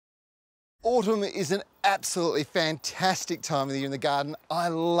Autumn is an absolutely fantastic time of the year in the garden. I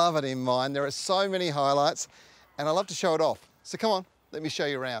love it in mine. There are so many highlights and I love to show it off. So come on, let me show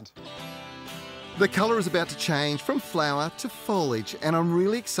you around. The colour is about to change from flower to foliage and I'm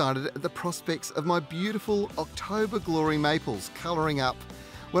really excited at the prospects of my beautiful October Glory maples colouring up.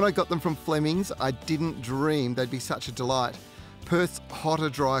 When I got them from Fleming's, I didn't dream they'd be such a delight. Perth's hotter,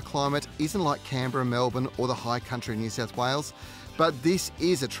 drier climate isn't like Canberra, Melbourne or the high country New South Wales, but this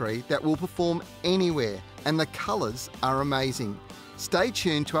is a tree that will perform anywhere and the colours are amazing. Stay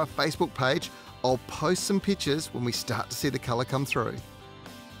tuned to our Facebook page. I'll post some pictures when we start to see the colour come through.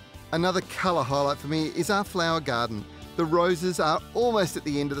 Another colour highlight for me is our flower garden. The roses are almost at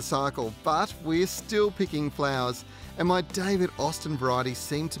the end of the cycle, but we're still picking flowers and my David Austin varieties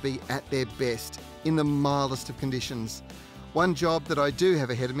seem to be at their best in the mildest of conditions. One job that I do have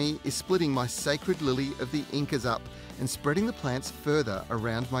ahead of me is splitting my sacred lily of the Incas up and spreading the plants further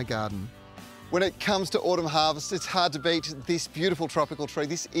around my garden. When it comes to autumn harvest, it's hard to beat this beautiful tropical tree.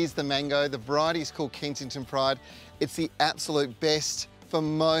 This is the mango. The variety is called Kensington Pride. It's the absolute best for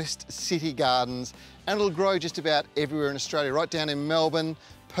most city gardens and it'll grow just about everywhere in Australia, right down in Melbourne,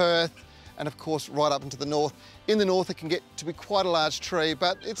 Perth, and of course right up into the north. In the north it can get to be quite a large tree,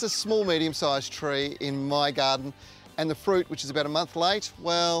 but it's a small medium-sized tree in my garden. And the fruit, which is about a month late,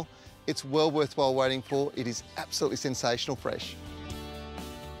 well, it's well worthwhile waiting for. It is absolutely sensational fresh.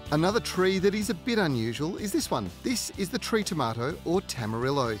 Another tree that is a bit unusual is this one. This is the tree tomato or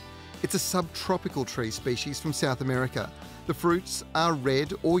tamarillo. It's a subtropical tree species from South America. The fruits are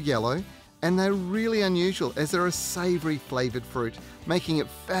red or yellow and they're really unusual as they're a savoury flavoured fruit, making it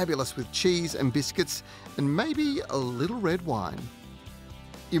fabulous with cheese and biscuits and maybe a little red wine.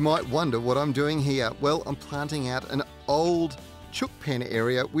 You might wonder what I'm doing here. Well, I'm planting out an old chook pen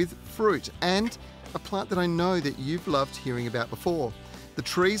area with fruit and a plant that I know that you've loved hearing about before. The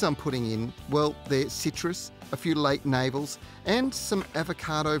trees I'm putting in, well, they're citrus, a few late navels and some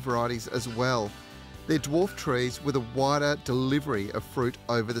avocado varieties as well. They're dwarf trees with a wider delivery of fruit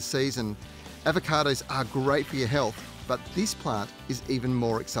over the season. Avocados are great for your health, but this plant is even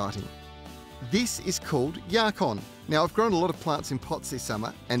more exciting. This is called Yarkon. Now I've grown a lot of plants in pots this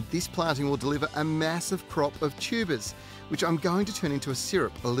summer and this planting will deliver a massive crop of tubers, which I'm going to turn into a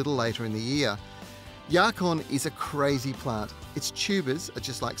syrup a little later in the year. Yarkon is a crazy plant. Its tubers are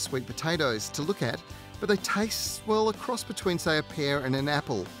just like sweet potatoes to look at, but they taste, well, a cross between say a pear and an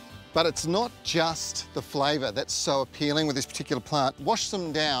apple. But it's not just the flavour that's so appealing with this particular plant. Wash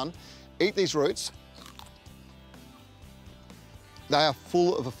them down, eat these roots. They are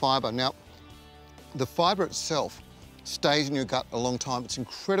full of a fibre. Now, the fibre itself stays in your gut a long time. It's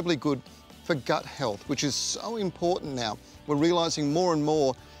incredibly good for gut health, which is so important now. We're realising more and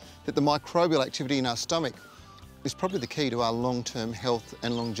more that the microbial activity in our stomach is probably the key to our long-term health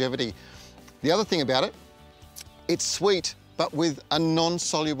and longevity. The other thing about it, it's sweet, but with a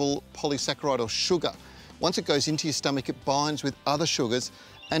non-soluble polysaccharide or sugar. Once it goes into your stomach, it binds with other sugars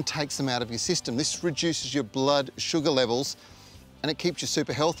and takes them out of your system. This reduces your blood sugar levels and it keeps you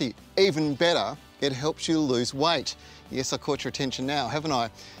super healthy. Even better, it helps you lose weight. Yes, I caught your attention now, haven't I?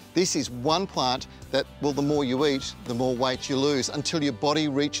 This is one plant that, well, the more you eat, the more weight you lose until your body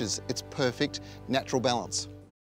reaches its perfect natural balance.